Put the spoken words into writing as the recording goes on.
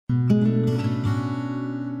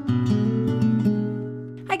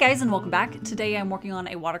guys, and welcome back. Today I'm working on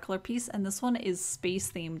a watercolor piece, and this one is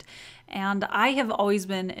space themed. And I have always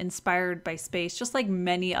been inspired by space, just like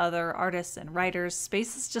many other artists and writers.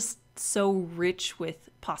 Space is just so rich with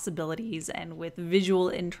possibilities and with visual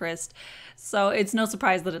interest. So it's no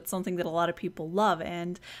surprise that it's something that a lot of people love.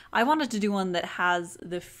 And I wanted to do one that has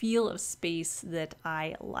the feel of space that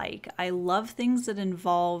I like. I love things that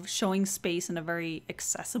involve showing space in a very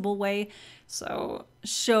accessible way. So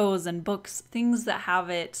shows and books, things that have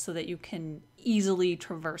it so that you can easily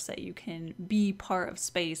traverse it. You can be part of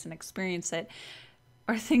space and experience it.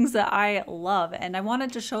 Are things that I love, and I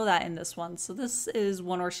wanted to show that in this one. So this is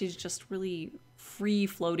one where she's just really free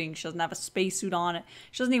floating. She doesn't have a spacesuit on.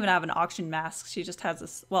 She doesn't even have an oxygen mask. She just has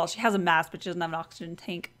this, well, she has a mask, but she doesn't have an oxygen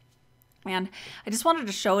tank. And I just wanted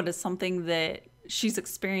to show it as something that she's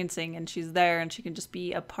experiencing, and she's there, and she can just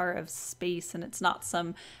be a part of space, and it's not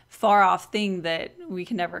some far off thing that we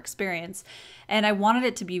can never experience. And I wanted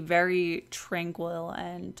it to be very tranquil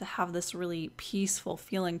and to have this really peaceful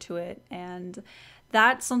feeling to it. And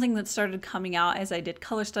that's something that started coming out as I did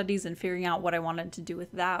color studies and figuring out what I wanted to do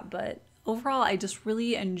with that. But overall, I just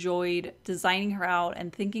really enjoyed designing her out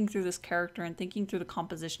and thinking through this character and thinking through the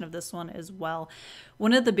composition of this one as well.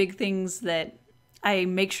 One of the big things that I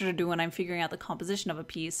make sure to do when I'm figuring out the composition of a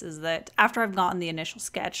piece is that after I've gotten the initial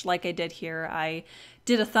sketch, like I did here, I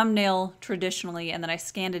did a thumbnail traditionally, and then I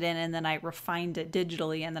scanned it in, and then I refined it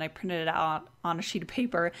digitally, and then I printed it out on a sheet of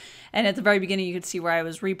paper. And at the very beginning, you could see where I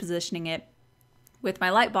was repositioning it with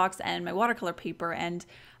my light box and my watercolor paper, and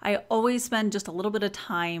I always spend just a little bit of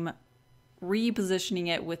time repositioning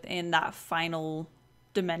it within that final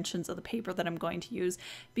dimensions of the paper that I'm going to use,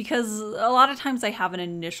 because a lot of times I have an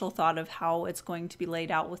initial thought of how it's going to be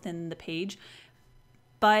laid out within the page,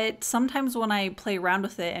 but sometimes when I play around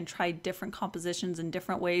with it and try different compositions and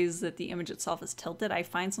different ways that the image itself is tilted, I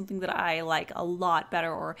find something that I like a lot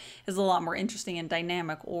better, or is a lot more interesting and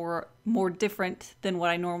dynamic, or more different than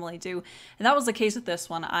what I normally do. And that was the case with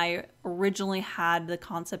this one. I originally had the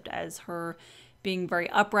concept as her being very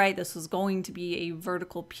upright. This was going to be a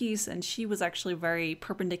vertical piece, and she was actually very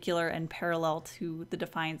perpendicular and parallel to the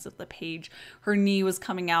defiance of the page. Her knee was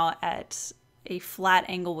coming out at a flat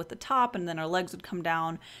angle with the top, and then her legs would come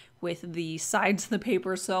down with the sides of the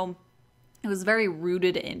paper. So it was very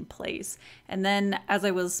rooted in place. And then as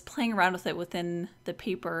I was playing around with it within the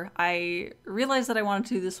paper, I realized that I wanted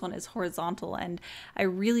to do this one as horizontal, and I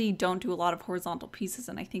really don't do a lot of horizontal pieces,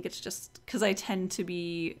 and I think it's just because I tend to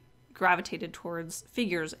be gravitated towards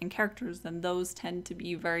figures and characters, and those tend to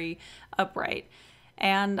be very upright.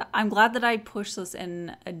 And I'm glad that I pushed this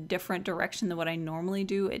in a different direction than what I normally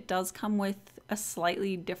do. It does come with a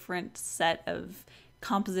slightly different set of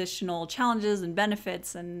compositional challenges and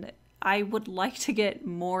benefits, and I would like to get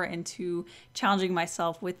more into challenging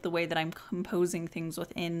myself with the way that I'm composing things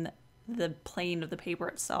within the plane of the paper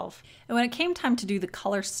itself. And when it came time to do the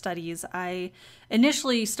color studies, I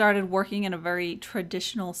initially started working in a very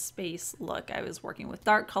traditional space look. I was working with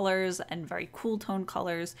dark colors and very cool tone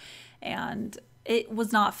colors, and it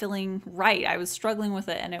was not feeling right. I was struggling with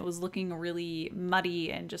it, and it was looking really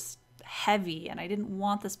muddy and just heavy, and I didn't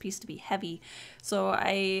want this piece to be heavy. So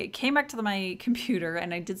I came back to my computer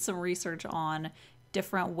and I did some research on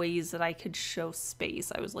different ways that I could show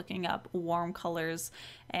space. I was looking up warm colors,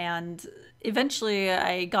 and eventually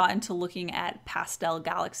I got into looking at pastel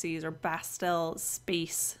galaxies or pastel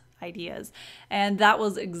space ideas. And that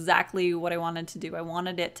was exactly what I wanted to do. I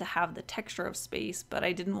wanted it to have the texture of space, but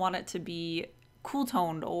I didn't want it to be cool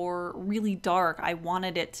toned or really dark. I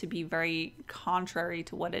wanted it to be very contrary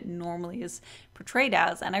to what it normally is portrayed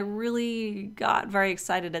as. And I really got very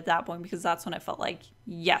excited at that point, because that's when it felt like,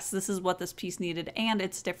 yes, this is what this piece needed, and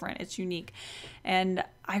it's different, it's unique. And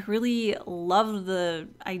I really love the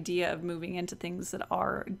idea of moving into things that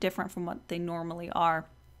are different from what they normally are.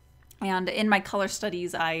 And in my color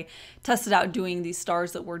studies, I tested out doing these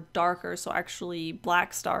stars that were darker, so actually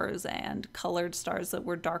black stars and colored stars that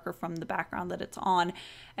were darker from the background that it's on.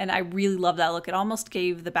 And I really love that look. It almost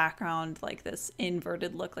gave the background like this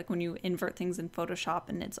inverted look, like when you invert things in Photoshop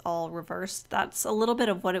and it's all reversed. That's a little bit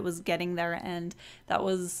of what it was getting there, and that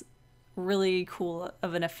was really cool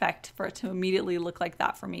of an effect for it to immediately look like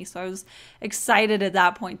that for me. So I was excited at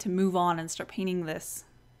that point to move on and start painting this.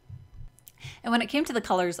 And when it came to the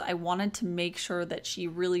colors, I wanted to make sure that she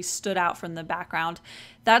really stood out from the background.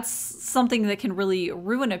 That's something that can really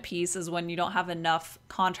ruin a piece, is when you don't have enough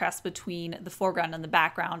contrast between the foreground and the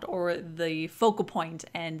background, or the focal point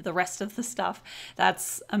and the rest of the stuff.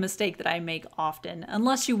 That's a mistake that I make often,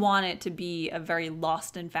 unless you want it to be a very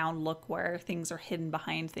lost and found look where things are hidden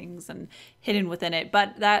behind things and hidden within it.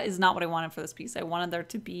 But that is not what I wanted for this piece. I wanted there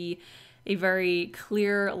to be a very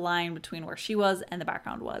clear line between where she was and the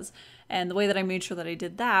background was. And the way that I made sure that I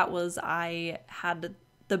did that was I had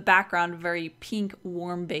the background very pink,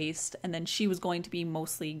 warm based, and then she was going to be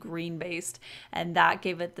mostly green based. And that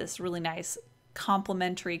gave it this really nice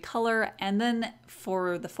complementary color. And then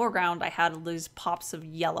for the foreground, I had these pops of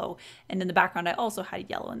yellow. And in the background, I also had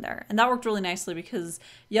yellow in there. And that worked really nicely because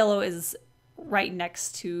yellow is right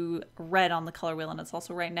next to red on the color wheel, and it's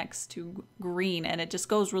also right next to green. And it just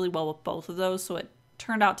goes really well with both of those. So it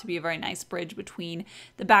turned out to be a very nice bridge between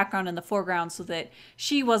the background and the foreground so that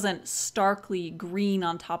she wasn't starkly green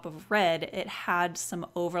on top of red. It had some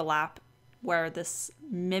overlap where this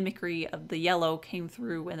mimicry of the yellow came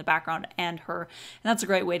through in the background and her. And that's a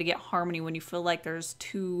great way to get harmony when you feel like there's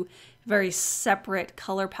two very separate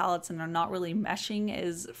color palettes and they're not really meshing,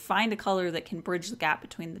 is find a color that can bridge the gap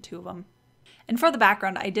between the two of them. And for the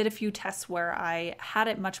background, I did a few tests where I had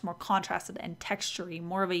it much more contrasted and textury,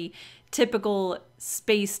 more of a typical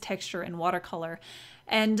space texture in watercolor.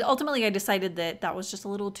 And ultimately, I decided that that was just a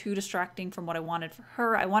little too distracting from what I wanted for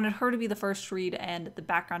her. I wanted her to be the first read and the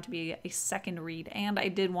background to be a second read. And I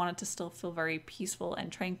did want it to still feel very peaceful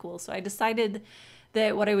and tranquil. So I decided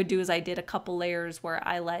that what I would do is I did a couple layers where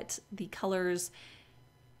I let the colors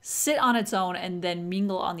sit on its own and then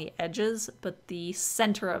mingle on the edges, but the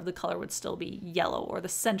center of the color would still be yellow, or the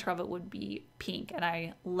center of it would be pink. And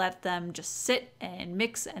I let them just sit and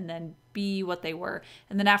mix and then be what they were.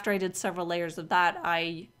 And then after I did several layers of that,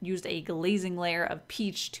 I used a glazing layer of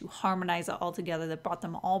peach to harmonize it all together that brought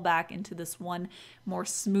them all back into this one more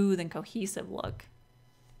smooth and cohesive look.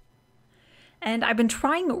 And I've been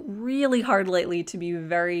trying really hard lately to be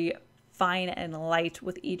very fine and light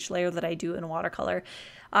with each layer that I do in watercolor.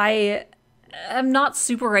 I am not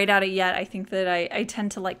super great at it yet. I think that I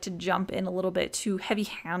tend to like to jump in a little bit too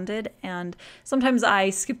heavy-handed, and sometimes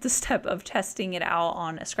I skip the step of testing it out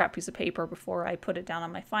on a scrap piece of paper before I put it down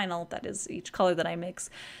on my final, that is each color that I mix.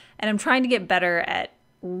 And I'm trying to get better at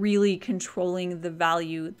really controlling the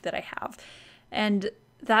value that I have. And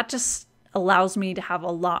that just allows me to have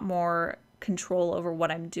a lot more control over what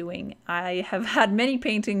I'm doing. I have had many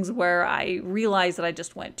paintings where I realized that I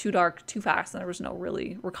just went too dark too fast and there was no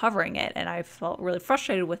really recovering it, and I felt really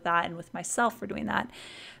frustrated with that and with myself for doing that.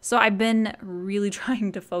 So I've been really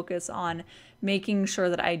trying to focus on making sure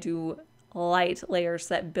that I do light layers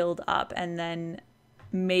that build up and then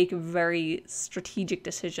make very strategic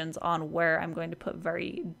decisions on where I'm going to put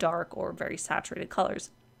very dark or very saturated colors.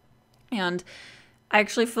 And I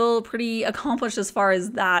actually feel pretty accomplished as far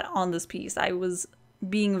as that on this piece. I was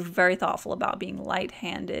being very thoughtful about being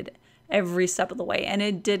light-handed every step of the way, and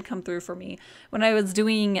it did come through for me. When I was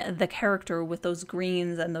doing the character with those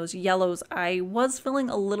greens and those yellows, I was feeling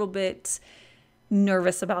a little bit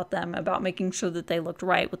nervous about them, about making sure that they looked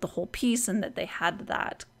right with the whole piece and that they had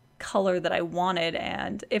that color that I wanted.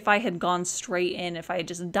 And if I had gone straight in, if I had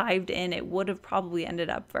just dived in, it would have probably ended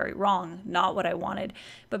up very wrong, not what I wanted.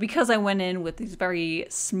 But because I went in with these very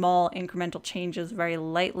small incremental changes, very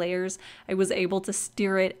light layers, I was able to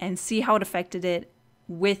steer it and see how it affected it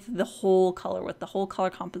with the whole color, with the whole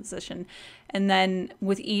color composition. And then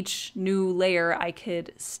with each new layer, I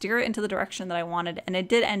could steer it into the direction that I wanted. And it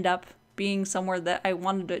did end up being somewhere that I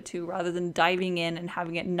wanted it to, rather than diving in and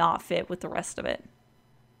having it not fit with the rest of it.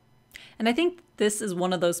 And I think this is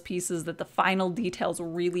one of those pieces that the final details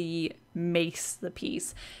really makes the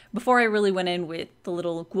piece. Before I really went in with the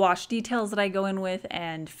little gouache details that I go in with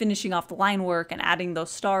and finishing off the line work and adding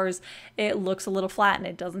those stars, it looks a little flat and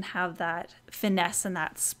it doesn't have that finesse and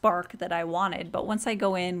that spark that I wanted. But once I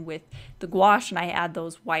go in with the gouache and I add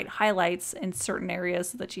those white highlights in certain areas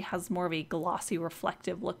so that she has more of a glossy,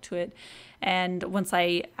 reflective look to it, and once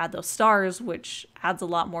I add those stars, which adds a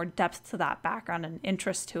lot more depth to that background and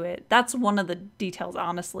interest to it, that's one of the details,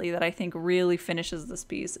 honestly, that I think really finishes this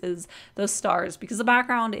piece, is those stars. Because the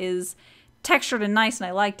background is textured and nice and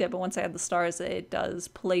I liked it, but once I add the stars, it does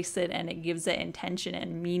place it and it gives it intention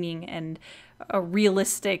and meaning and a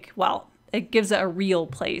realistic, well, it gives it a real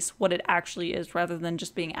place, what it actually is, rather than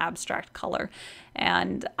just being abstract color.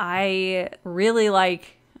 And I really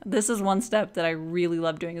like, this is one step that I really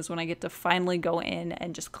love doing, is when I get to finally go in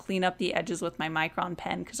and just clean up the edges with my micron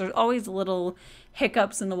pen, because there's always little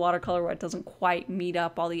hiccups in the watercolor where it doesn't quite meet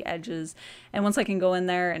up all the edges. And once I can go in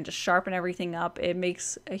there and just sharpen everything up, it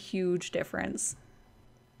makes a huge difference.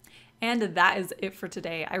 And that is it for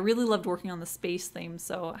today. I really loved working on the space theme,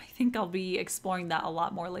 so I think I'll be exploring that a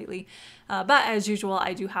lot more lately. But as usual,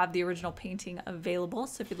 I do have the original painting available,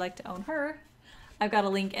 so if you'd like to own her, I've got a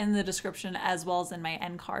link in the description as well as in my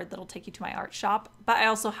end card that'll take you to my art shop. But I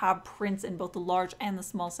also have prints in both the large and the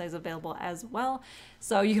small size available as well.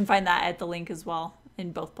 So you can find that at the link as well.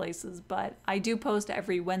 in both places, but I do post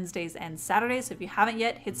every Wednesdays and Saturdays. So if you haven't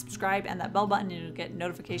yet, hit subscribe and that bell button and you'll get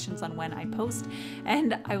notifications on when I post.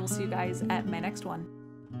 And I will see you guys at my next one.